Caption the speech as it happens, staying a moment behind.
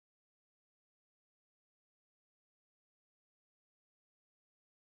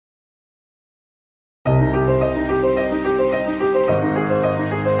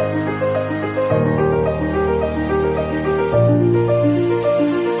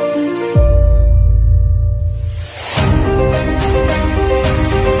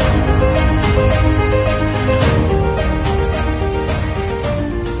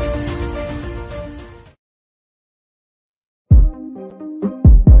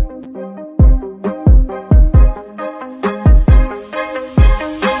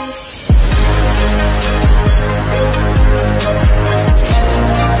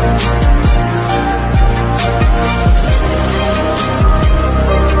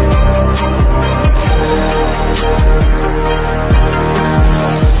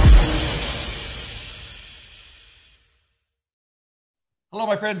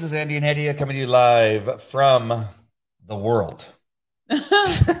friends. This is Andy and Hedia coming to you live from the world.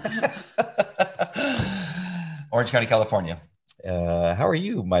 Orange County, California. How are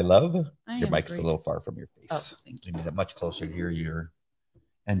you, my love? Your mic's a little far from your face. Oh, thank you. You need it much closer to hear your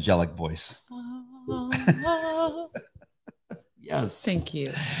angelic voice. Yes. Thank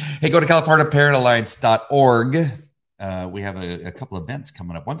you. Hey, go to CaliforniaParentAlliance.org. We have a couple events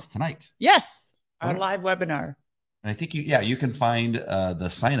coming up. One's tonight. Yes, our live webinar. And I think you can find the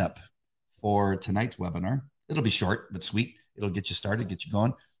sign up for tonight's webinar. It'll be short but sweet. It'll get you started, get you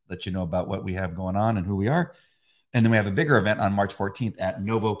going, let you know about what we have going on and who we are. And then we have a bigger event on March 14th at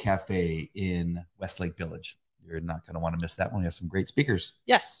Novo Cafe in Westlake Village. You're not going to want to miss that one. We have some great speakers.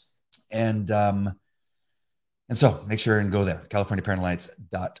 Yes. And so make sure and go there,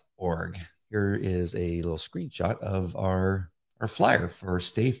 CaliforniaParentAlliance.org. Here is a little screenshot of our flyer for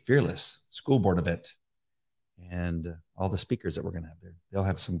Stay Fearless School Board event and all the speakers that we're going to have there. They'll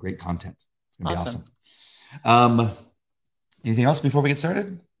have some great content. It's going to be awesome. Anything else before we get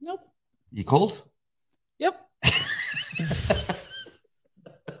started? Nope. You cold? Yep.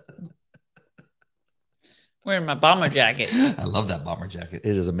 Wearing my bomber jacket. I love that bomber jacket.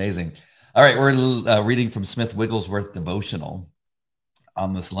 It is amazing. All right, we're reading from Smith Wigglesworth Devotional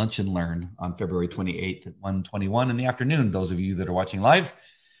on this Lunch and Learn on February 28th at 1:21 in the afternoon. Those of you that are watching live,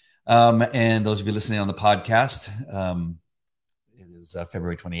 and those of you listening on the podcast, it is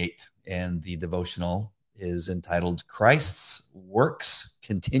February 28th, and the devotional is entitled "Christ's Works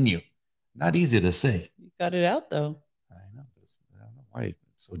Continue." Not easy to say. You got it out though. I know. I don't know why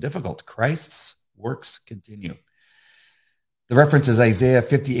it's so difficult. Christ's works continue. The reference is Isaiah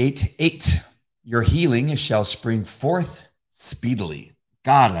 58:8. Your healing shall spring forth speedily.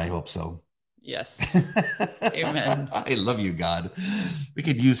 God, I hope so. Yes. Amen. I love you, God. We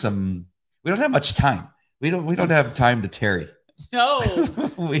could use some. We don't have much time. We don't have time to tarry. No.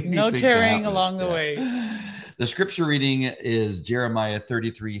 No tarrying along the way. The scripture reading is Jeremiah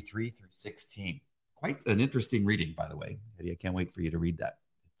 33:3-16. Quite an interesting reading, by the way. I can't wait for you to read that.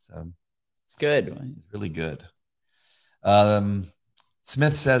 It's good. It's really good.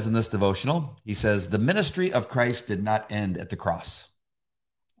 Smith says in this devotional, he says, the ministry of Christ did not end at the cross.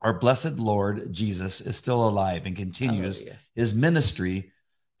 Our blessed Lord Jesus is still alive and continues his ministry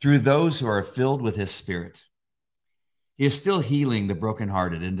through those who are filled with his spirit. He is still healing the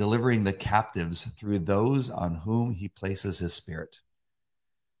brokenhearted and delivering the captives through those on whom he places his spirit.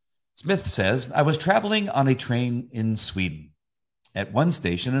 Smith says, I was traveling on a train in Sweden. At one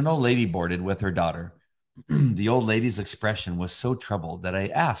station, an old lady boarded with her daughter. The old lady's expression was so troubled that I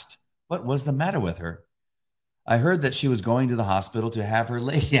asked what was the matter with her. I heard that she was going to the hospital to have her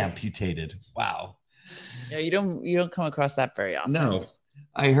leg amputated. Wow. Yeah, you don't come across that very often. No.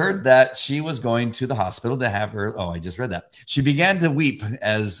 I heard that she was going to the hospital to have her. Oh, I just read that. She began to weep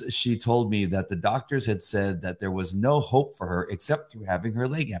as she told me that the doctors had said that there was no hope for her except through having her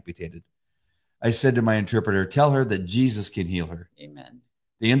leg amputated. I said to my interpreter, tell her that Jesus can heal her. Amen.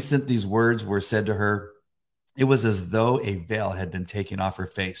 The instant these words were said to her, it was as though a veil had been taken off her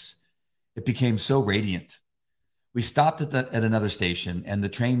face. It became so radiant. We stopped at another station, and the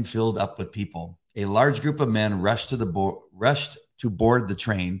train filled up with people. A large group of men rushed to board the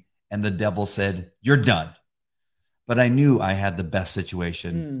train, and the devil said, you're done. But I knew I had the best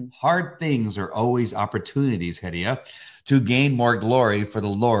situation. Hard things are always opportunities, Hedia, to gain more glory for the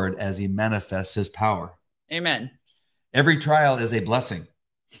Lord as he manifests his power. Amen. Every trial is a blessing.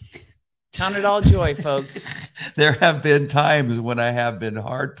 Count it all joy, folks. There have been times when I have been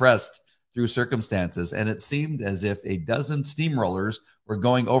hard pressed through circumstances, and it seemed as if a dozen steamrollers were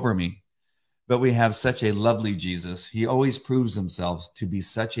going over me. But we have such a lovely Jesus. He always proves himself to be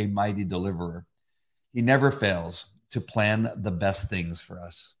such a mighty deliverer. He never fails to plan the best things for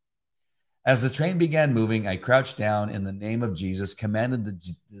us. As the train began moving, I crouched down in the name of Jesus, commanded the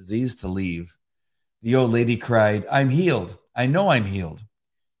disease to leave. The old lady cried, I'm healed. I know I'm healed.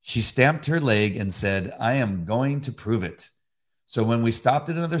 She stamped her leg and said, I am going to prove it. So when we stopped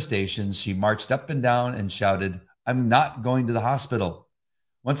at another station, she marched up and down and shouted, I'm not going to the hospital.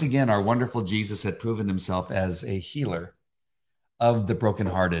 Once again, our wonderful Jesus had proven himself as a healer of the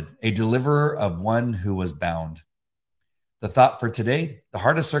brokenhearted, a deliverer of one who was bound. The thought for today, the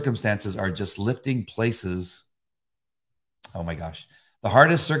hardest circumstances are just lifting places. Oh my gosh. The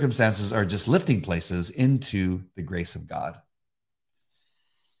hardest circumstances are just lifting places into the grace of God.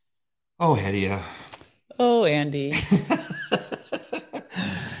 Oh, Hedia. Oh, Andy.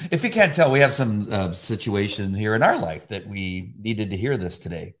 If you can't tell, we have some situation here in our life that we needed to hear this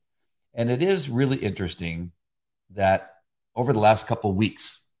today. And it is really interesting that over the last couple of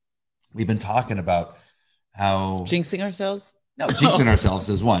weeks, we've been talking about how... Jinxing ourselves? No, jinxing ourselves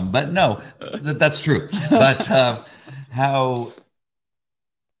is one, but no, that's true. But how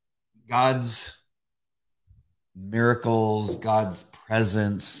God's miracles, God's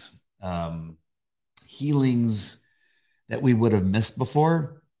presence, healings that we would have missed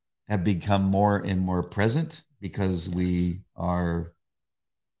before have become more and more present because we are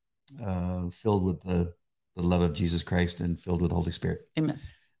filled with the love of Jesus Christ and filled with the Holy Spirit. Amen.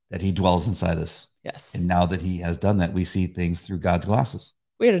 That he dwells inside us. Yes. And now that he has done that, we see things through God's glasses.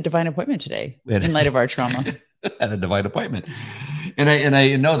 We had a divine appointment today in light of our trauma. Had a divine appointment. And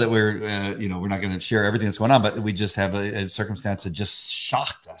I know that we're not going to share everything that's going on, but we just have a circumstance that just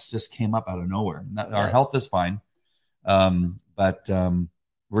shocked us, just came up out of nowhere. Our health is fine, but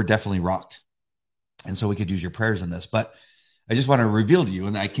we're definitely rocked. And so we could use your prayers in this. But I just want to reveal to you,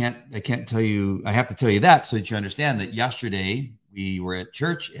 and I can't tell you, I have to tell you that so that you understand that yesterday we were at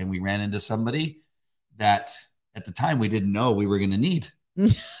church and we ran into somebody that at the time we didn't know we were going to need.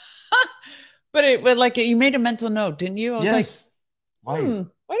 But like you made a mental note, didn't you? I was like, why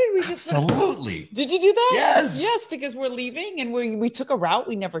did we just absolutely? Did you do that? Yes, because we're leaving and we took a route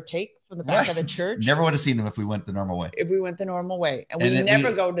we never take from the back of the church. Never would have seen them if we went the normal way. If we went the normal way, and we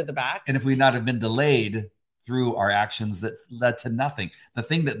never go to the back. And if we not have been delayed through our actions that led to nothing, the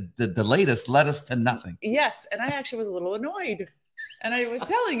thing that delayed us led us to nothing. Yes, and I actually was a little annoyed, and I was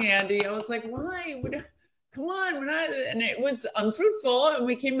telling Andy, I was like, why? Come on, and it was unfruitful. And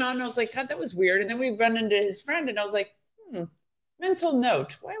we came out and I was like, God, that was weird. And then we run into his friend and I was like, mental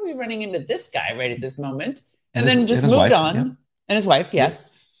note. Why are we running into this guy right at this moment? And then just moved on. Yeah. And his wife, yes.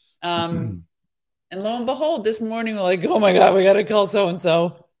 And lo and behold, this morning we're like, oh my God, we got to call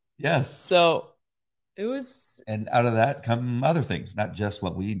so-and-so. Yes. So it was. And out of that come other things, not just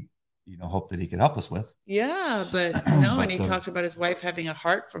what we hope that he could help us with. Yeah, but no, and he talked about his wife having a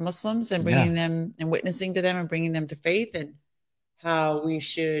heart for Muslims and bringing them and witnessing to them and bringing them to faith, and how we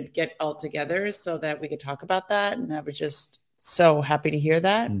should get all together so that we could talk about that. And I was just so happy to hear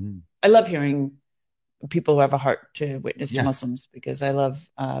that. Mm-hmm. I love hearing people who have a heart to witness to Muslims, because I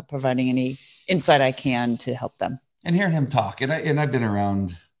love providing any insight I can to help them. And hearing him talk, and I've been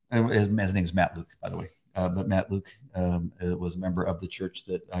around. His name's Matt Luke, by the way. But Matt Luke was a member of the church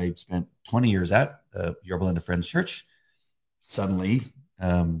that I spent 20 years at, Yorba Linda Friends Church. Suddenly,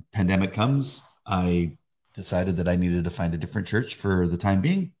 pandemic comes. I decided that I needed to find a different church for the time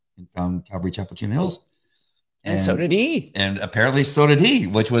being, and found Calvary Chapel Chino Hills. And so did he. And apparently so did he,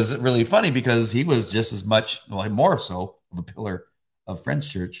 which was really funny because he was just as much, more so, of a pillar of Friends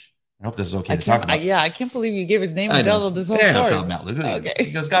Church. I hope this is okay to talk about. I can't believe you gave his name and tell this whole story. I'll Matt Luke. Okay.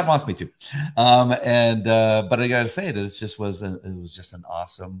 Because God wants me to. But I got to say that it was just an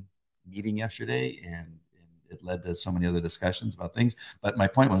awesome meeting yesterday, and it led to so many other discussions about things. But my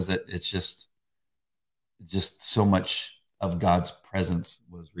point was that it's just so much of God's presence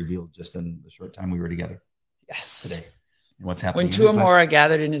was revealed just in the short time we were together. Yes. Today. And what's happening. When two or more are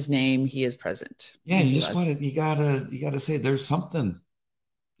gathered in his name, he is present. Yeah, you gotta say there's something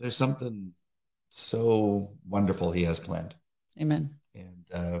so wonderful he has planned. Amen.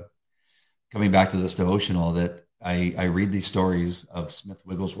 And coming back to this devotional, that I read these stories of Smith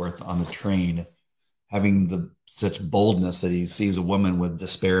Wigglesworth on the train, having such boldness that he sees a woman with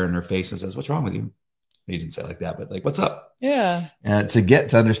despair in her face and says, "What's wrong with you?" He didn't say it like that, but like, "What's up?" Yeah. And to get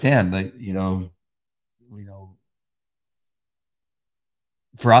to understand, like,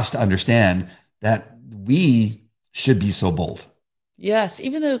 for us to understand that we should be so bold. Yes,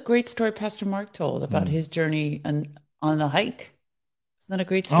 even the great story Pastor Mark told about his journey on the hike. Isn't that a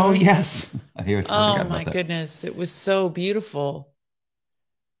great story? Oh, yes. I hear it. Oh, my goodness. It was so beautiful.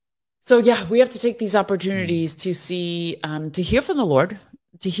 So, yeah, we have to take these opportunities to see, to hear from the Lord,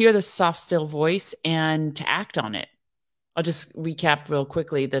 to hear the soft, still voice, and to act on it. I'll just recap real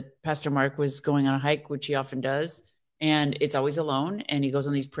quickly that Pastor Mark was going on a hike, which he often does, and it's always alone. And he goes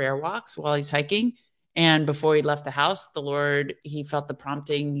on these prayer walks while he's hiking. And before he left the house, the Lord, he felt the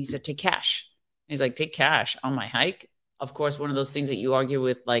prompting. He said, "Take cash." And he's like, "Take cash on my hike?" Of course, one of those things that you argue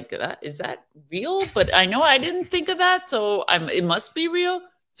with, like, is that real? But I know I didn't think of that, so it must be real.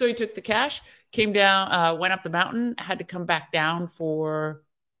 So he took the cash, came down, went up the mountain, had to come back down for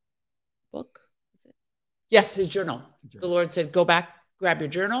book. Yes, his journal. The Lord said, "Go back, grab your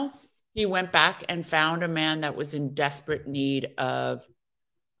journal." He went back and found a man that was in desperate need of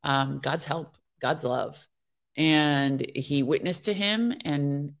God's help, God's love. And he witnessed to him,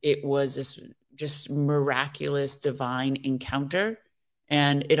 and it was this just miraculous divine encounter,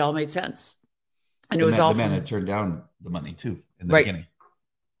 and it all made sense. And it was all the man had turned down the money too in the beginning.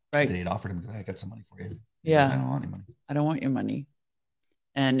 Right. They had offered him, "I got some money for you." Yeah. Said, "I don't want any money. I don't want your money."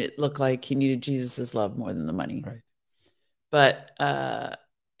 And it looked like he needed Jesus's love more than the money. Right. But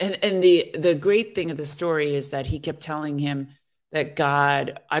and the great thing of the story is that he kept telling him that,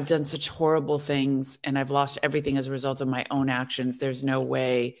 God, I've done such horrible things and I've lost everything as a result of my own actions. There's no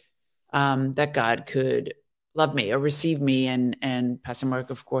way that God could love me or receive me. And Pastor Mark,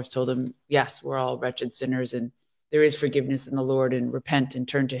 of course, told him, yes, we're all wretched sinners and there is forgiveness in the Lord, and repent and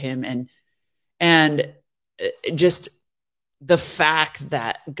turn to him. And just the fact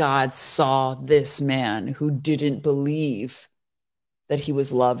that God saw this man who didn't believe that he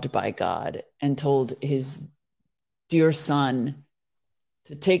was loved by God and told his dear son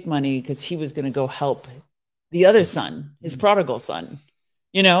to take money because he was going to go help the other son, his prodigal son.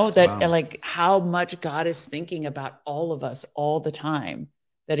 That like how much God is thinking about all of us all the time,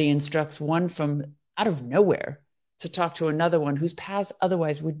 that he instructs one from out of nowhere to talk to another one whose paths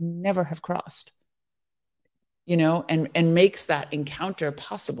otherwise would never have crossed, and makes that encounter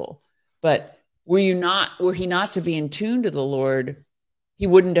possible. But were he not to be in tune to the Lord, he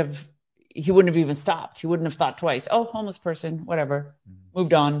wouldn't have even stopped. He wouldn't have thought twice. Oh, homeless person, whatever,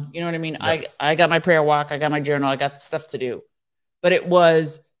 moved on. You know what I mean? Yeah. I got my prayer walk. I got my journal. I got stuff to do. But it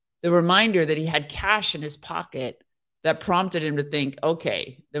was the reminder that he had cash in his pocket that prompted him to think,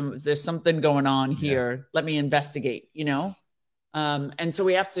 okay, there's something going on here. Yeah. Let me investigate, And so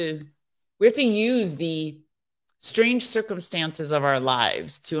we have to use the strange circumstances of our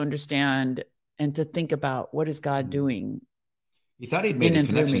lives to understand and to think about, what is God doing? He thought he'd made a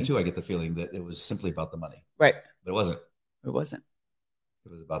connection too. I get the feeling that it was simply about the money. Right. But it wasn't. It wasn't.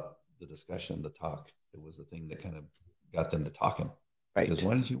 It was about the discussion, the talk. It was the thing that kind of got them to talking. Right. Because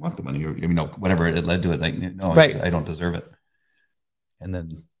why did you want the money? Or, whatever it led to it. Like, no, right. I don't deserve it. And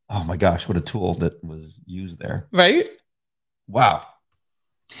then, oh my gosh, what a tool that was used there. Right. Wow.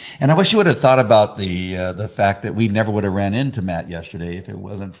 And I wish you would have thought about the fact that we never would have ran into Matt yesterday if it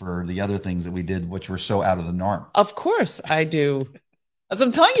wasn't for the other things that we did, which were so out of the norm. Of course I do. As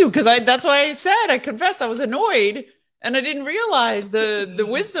I'm telling you, because that's why I confessed I was annoyed. And I didn't realize the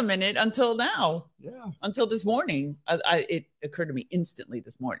wisdom in it until now. Yeah. Until this morning. It occurred to me instantly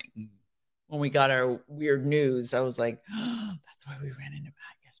this morning. When we got our weird news, I was like, oh, that's why we ran into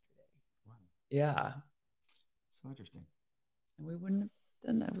Matt yesterday. Wow. Yeah. So interesting. And we wouldn't have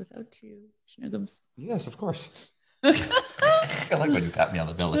done that without you, Schnuggums. Yes, of course. I like when you pat me on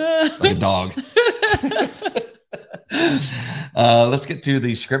the belly like a dog. Let's get to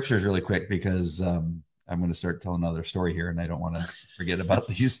the scriptures really quick, because I'm going to start telling another story here, and I don't want to forget about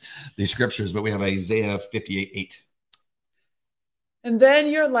these scriptures, but we have Isaiah 58:8. And then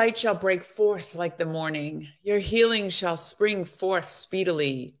your light shall break forth like the morning. Your healing shall spring forth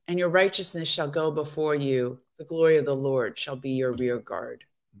speedily, and your righteousness shall go before you. The glory of the Lord shall be your rear guard.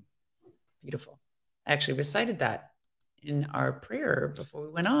 Beautiful. I actually recited that in our prayer before we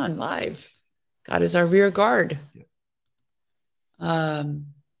went on live. God is our rear guard. Yeah.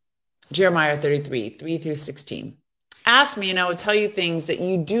 Jeremiah 33, 3-16. Ask me and I will tell you things that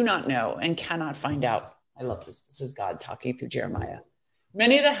you do not know and cannot find out. I love this. This is God talking through Jeremiah.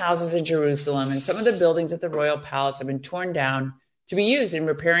 Many of the houses in Jerusalem and some of the buildings at the royal palace have been torn down to be used in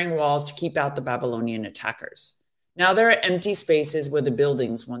repairing walls to keep out the Babylonian attackers. Now there are empty spaces where the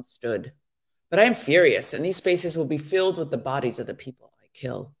buildings once stood. But I am furious, and these spaces will be filled with the bodies of the people I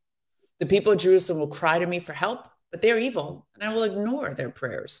kill. The people of Jerusalem will cry to me for help, but they are evil, and I will ignore their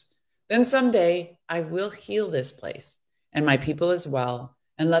prayers. Then someday I will heal this place and my people as well,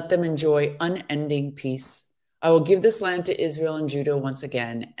 and let them enjoy unending peace. I will give this land to Israel and Judah once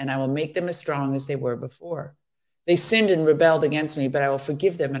again, and I will make them as strong as they were before. They sinned and rebelled against me, but I will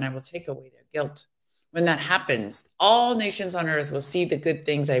forgive them and I will take away their guilt. When that happens, all nations on earth will see the good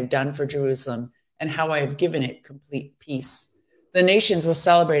things I have done for Jerusalem and how I have given it complete peace. The nations will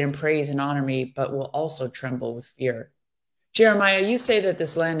celebrate and praise and honor me, but will also tremble with fear. Jeremiah, you say that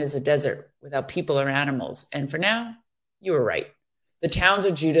this land is a desert without people or animals, and for now, you are right. The towns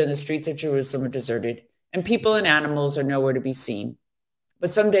of Judah and the streets of Jerusalem are deserted, and people and animals are nowhere to be seen. But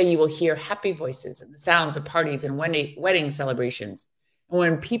someday you will hear happy voices and the sounds of parties and wedding celebrations. And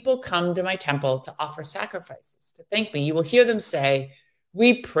when people come to my temple to offer sacrifices to thank me, you will hear them say,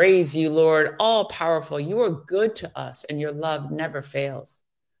 "We praise you, Lord, all-powerful. You are good to us, and your love never fails."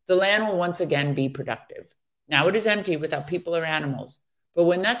 The land will once again be productive. Now it is empty without people or animals. But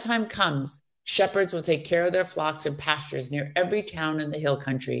when that time comes, shepherds will take care of their flocks and pastures near every town in the hill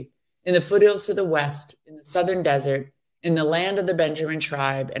country, in the foothills to the west, in the southern desert, in the land of the Benjamin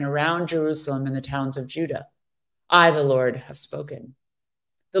tribe, and around Jerusalem and the towns of Judah. I, the Lord, have spoken.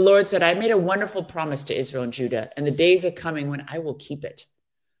 The Lord said, I made a wonderful promise to Israel and Judah, and the days are coming when I will keep it.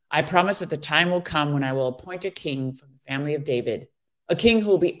 I promise that the time will come when I will appoint a king from the family of David, a king who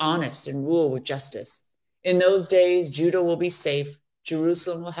will be honest and rule with justice. In those days, Judah will be safe,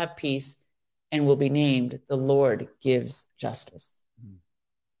 Jerusalem will have peace, and will be named, the Lord gives justice.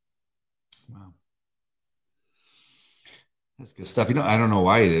 Wow. That's good stuff. I don't know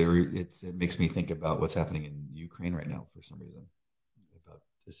why it makes me think about what's happening in Ukraine right now for some reason.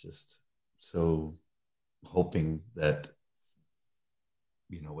 It's just so hoping that,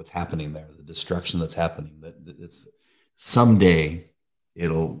 what's happening there, the destruction that's happening, that it's someday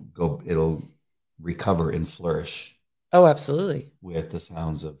it'll recover and flourish. Oh, absolutely. With the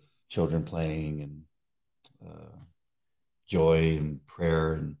sounds of children playing and joy and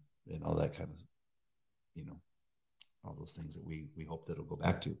prayer and all that kind of, all those things that we hope that it'll go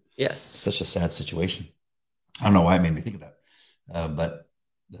back to. Yes. Such a sad situation. I don't know why it made me think of that, but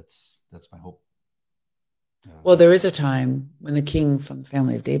that's my hope. Well, there is a time when the king from the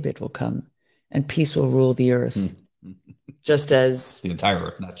family of David will come and peace will rule the earth. Just as the entire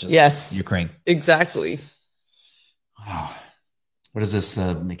earth, not just Ukraine. Exactly. Wow. What does this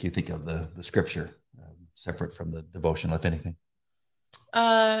make you think of the scripture, separate from the devotional, if anything?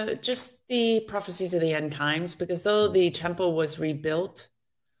 Just the prophecies of the end times, because though the temple was rebuilt,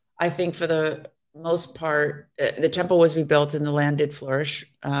 I think for the most part, the temple was rebuilt and the land did flourish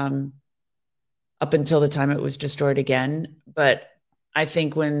up until the time it was destroyed again. But I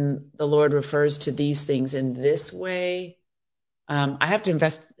think when the Lord refers to these things in this way, I have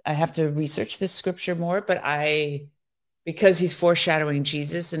to research this scripture more, but because he's foreshadowing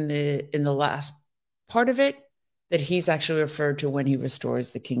Jesus in the last part of it, that he's actually referred to when he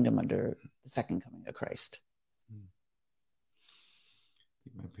restores the kingdom under the second coming of Christ.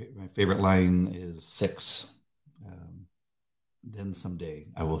 My favorite line is 6. Then someday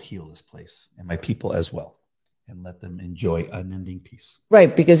I will heal this place and my people as well, and let them enjoy unending peace.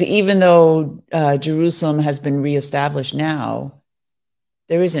 Right, because even though Jerusalem has been reestablished now,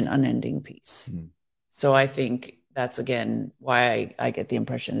 there is an unending peace. So I think that's, again, why I get the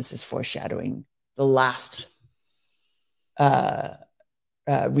impression this is foreshadowing the last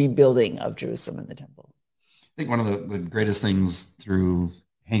rebuilding of Jerusalem and the temple. I think one of the greatest things through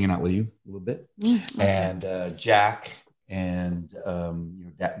hanging out with you a little bit, and Jack and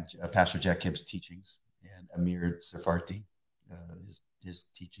Pastor Jack Gibbs' teachings and Amir Sarfati, his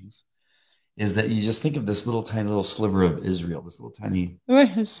teachings, is that you just think of this tiny little sliver of Israel, this little tiny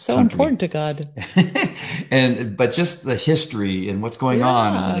it's so country. Important to God. But just the history and what's going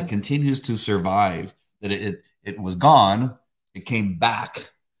on, and that it continues to survive, that it was gone, it came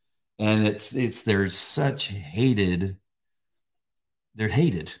back, and they're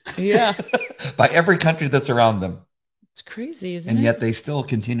hated by every country that's around them. It's crazy, isn't it? And yet they still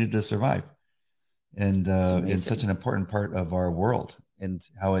continue to survive, and it's such an important part of our world and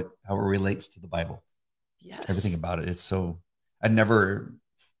how it relates to the Bible. Yes, everything about it. It's so I've never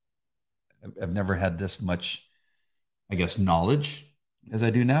had this much, I guess, knowledge as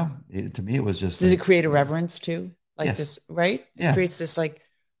I do now. To me, it was just. Does it create a reverence too? Like this, right? It creates this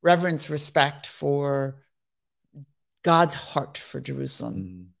reverence, respect for God's heart for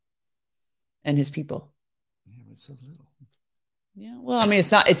Jerusalem and his people. Yeah, it's so little. Yeah, well, I mean,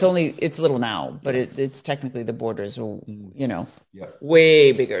 it's little now, but it's technically the borders are,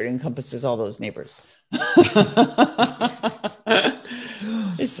 way bigger. It encompasses all those neighbors.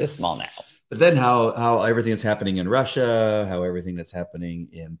 It's so small now. But then how everything that's happening in Russia, how everything that's happening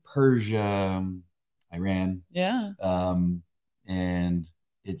in Persia, Iran. Yeah. And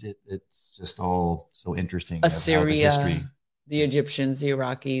it's just all so interesting. Assyria, the Egyptians, the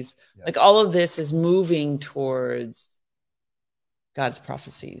Iraqis, like all of this is moving towards God's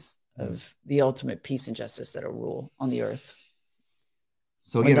prophecies of the ultimate peace and justice that will rule on the earth.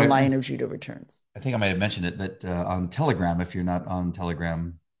 So when the Lion of Judah returns. I think I might have mentioned it, but on Telegram, if you're not on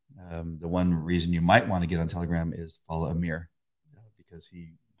Telegram, the one reason you might want to get on Telegram is follow Amir, because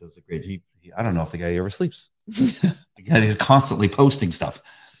he does a great. I don't know if the guy ever sleeps. He's constantly posting stuff.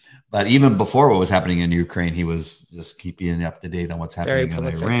 But even before what was happening in Ukraine, he was just keeping up to date on what's happening in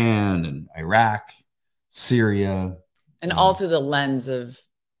Iran and Iraq, Syria. And all through the lens of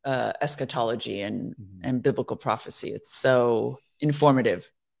eschatology and biblical prophecy. It's so informative.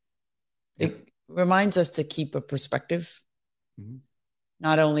 It reminds us to keep a perspective,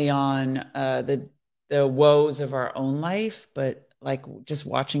 not only on the woes of our own life, but like just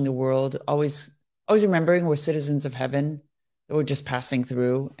watching the world, always remembering we're citizens of heaven, that we're just passing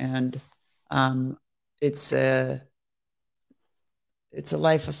through. And it's a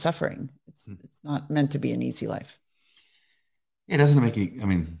life of suffering. It's not meant to be an easy life. It doesn't make you, I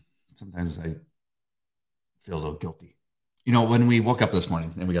mean, sometimes I feel a little guilty. When we woke up this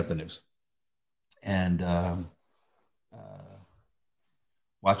morning and we got the news, and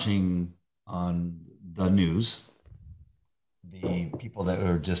watching on the news, the people that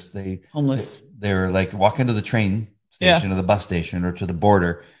are just Homeless. they're like walking to the train station or the bus station or to the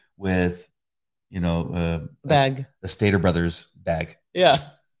border with, bag, the Stater Brothers bag,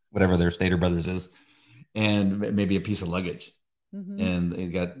 whatever their Stater Brothers is, and maybe a piece of luggage. And they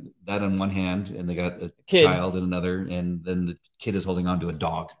got that on one hand, and they got a child in another, and then the kid is holding on to a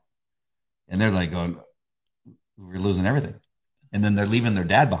dog, and they're like going, "We're losing everything," and then they're leaving their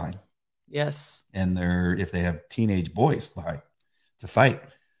dad behind. Yes, and if they have teenage boys behind to fight,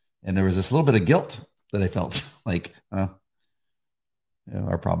 and there was this little bit of guilt that I felt like,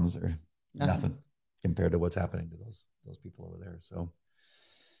 our problems are nothing compared to what's happening to those people over there. So,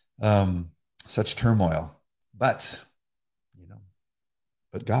 such turmoil, but.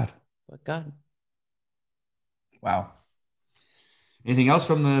 But God. Wow. Anything else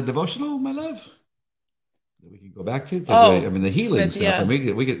from the devotional, my love, that we can go back to? Because the healing stuff. Yeah. And we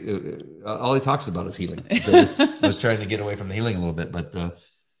get all he talks about is healing. So I was trying to get away from the healing a little bit, but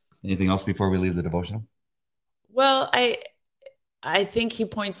anything else before we leave the devotional? Well, I think he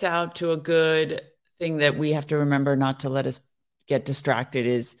points out to a good thing that we have to remember not to let us get distracted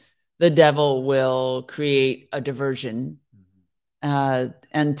is the devil will create a diversion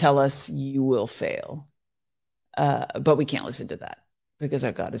and tell us you will fail. But we can't listen to that because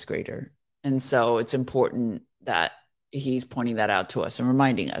our God is greater. And so it's important that he's pointing that out to us and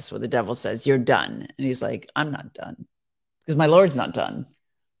reminding us where the devil says, you're done. And he's like, I'm not done because my Lord's not done.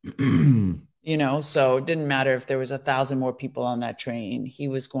 So it didn't matter if there was 1,000 more people on that train. He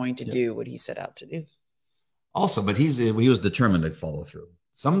was going to do what he set out to do. Also, but he was determined to follow through.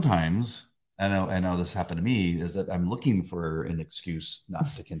 Sometimes, I know this happened to me, is that I'm looking for an excuse not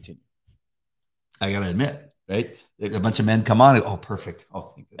to continue. I got to admit, right? A bunch of men come on. Oh, perfect.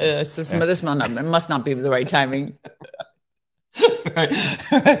 Oh, thank goodness. This must not be the right timing. Right.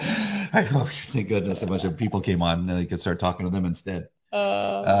 Oh, thank goodness a bunch of people came on and then I could start talking to them instead.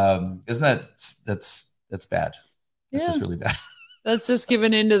 Isn't that's bad? That's just really bad. That's just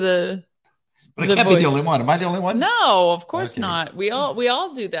giving into the. But I can't be the only one. Am I the only one? No, of course not. We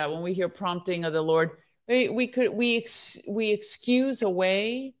all do that when we hear prompting of the Lord. We excuse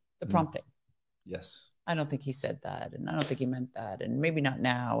away the prompting. Yes. I don't think he said that, and I don't think he meant that, and maybe not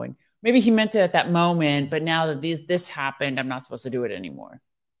now, and maybe he meant it at that moment, but now that this happened, I'm not supposed to do it anymore.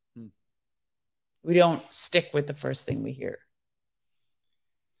 We don't stick with the first thing we hear.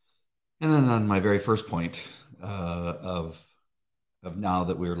 And then on my very first point of now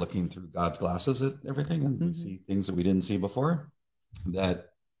that we're looking through God's glasses at everything and we see things that we didn't see before, I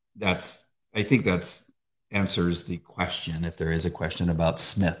think that's answers the question, if there is a question about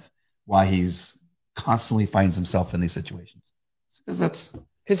Smith, why he's constantly finds himself in these situations.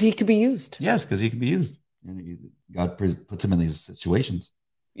 Because he could be used. Yes, because he can be used. And God puts him in these situations.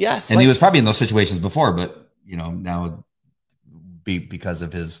 Yes. And he was probably in those situations before, but now because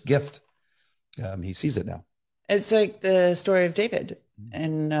of his gift, he sees it now. It's like the story of David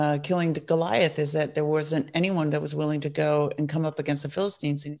and killing Goliath, is that there wasn't anyone that was willing to go and come up against the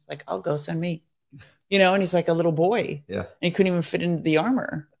Philistines. And he's like, I'll go, send me, and he's like a little boy. Yeah. And he couldn't even fit into the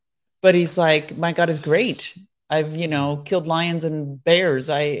armor. But he's like, my God is great. I've, killed lions and bears.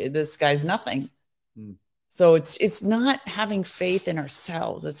 This guy's nothing. So it's not having faith in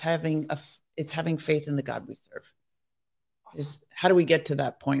ourselves. It's having faith in the God we serve. How do we get to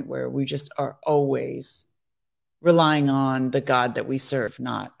that point where we just are always relying on the God that we serve,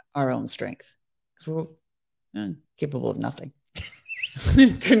 not our own strength? Because we're capable of nothing.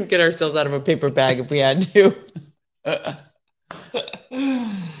 Couldn't get ourselves out of a paper bag if we had to.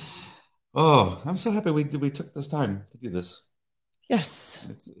 Oh, I'm so happy we took this time to do this. Yes.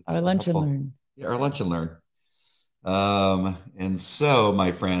 It's our lunch helpful. And learn. Yeah, our lunch and learn. And so,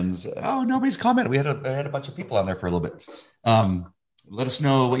 my friends, nobody's commented. We had a bunch of people on there for a little bit. Let us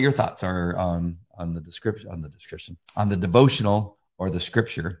know what your thoughts are on the devotional or the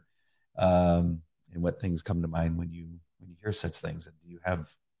scripture, and what things come to mind when you hear such things. And are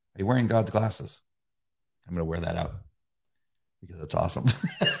you wearing God's glasses? I'm going to wear that out because it's awesome.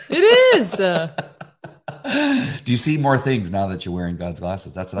 It is. Do you see more things now that you're wearing God's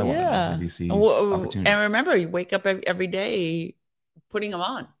glasses? That's what I want to know. Maybe see opportunity. And remember, you wake up every day putting them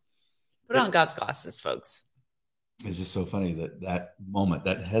on. Put on God's glasses, folks. It's just so funny that moment,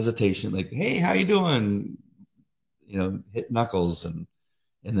 that hesitation, like, hey, how you doing? Hit knuckles. And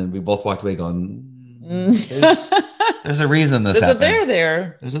then we both walked away going, there's a reason this happened. There's a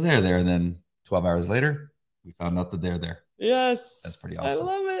there. There's a there. And then 12 hours later, we found out the there. Yes. That's pretty awesome.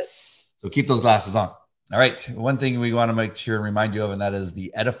 I love it. So keep those glasses on. All right. One thing we want to make sure and remind you of, and that is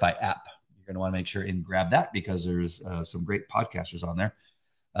the Edify app. You're going to want to make sure and grab that because there's some great podcasters on there.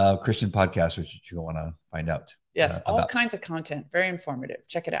 Christian podcasters that you want to find out. Yes, all kinds of content. Very informative.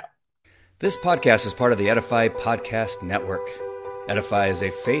 Check it out. This podcast is part of the Edify Podcast Network. Edify is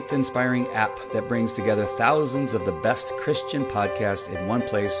a faith-inspiring app that brings together thousands of the best Christian podcasts in one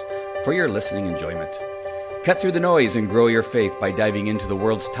place for your listening enjoyment. Cut through the noise and grow your faith by diving into the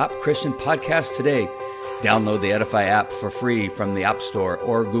world's top Christian podcasts today. Download the Edify app for free from the App Store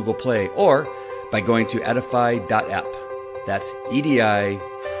or Google Play, or by going to edify.app. That's edifi.app.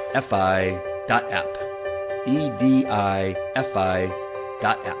 edifi.app.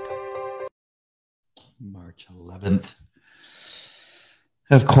 March 11th.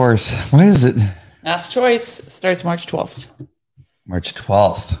 Of course. Why is it? Mass Choice starts March 12th. March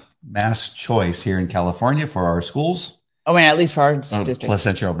 12th. Mass Choice here in California for our schools. Oh, and at least for our district.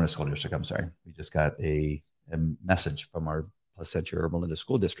 Placentia Urban School District. I'm sorry. We just got a message from our Placentia Urban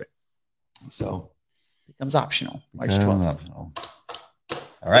School District. So becomes optional. March 12th. Optional.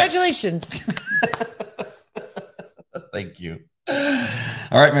 All right. Congratulations. Thank you.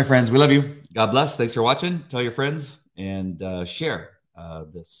 All right, my friends. We love you. God bless. Thanks for watching. Tell your friends and share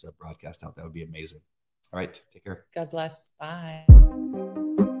this broadcast out. That would be amazing. All right. Take care. God bless. Bye.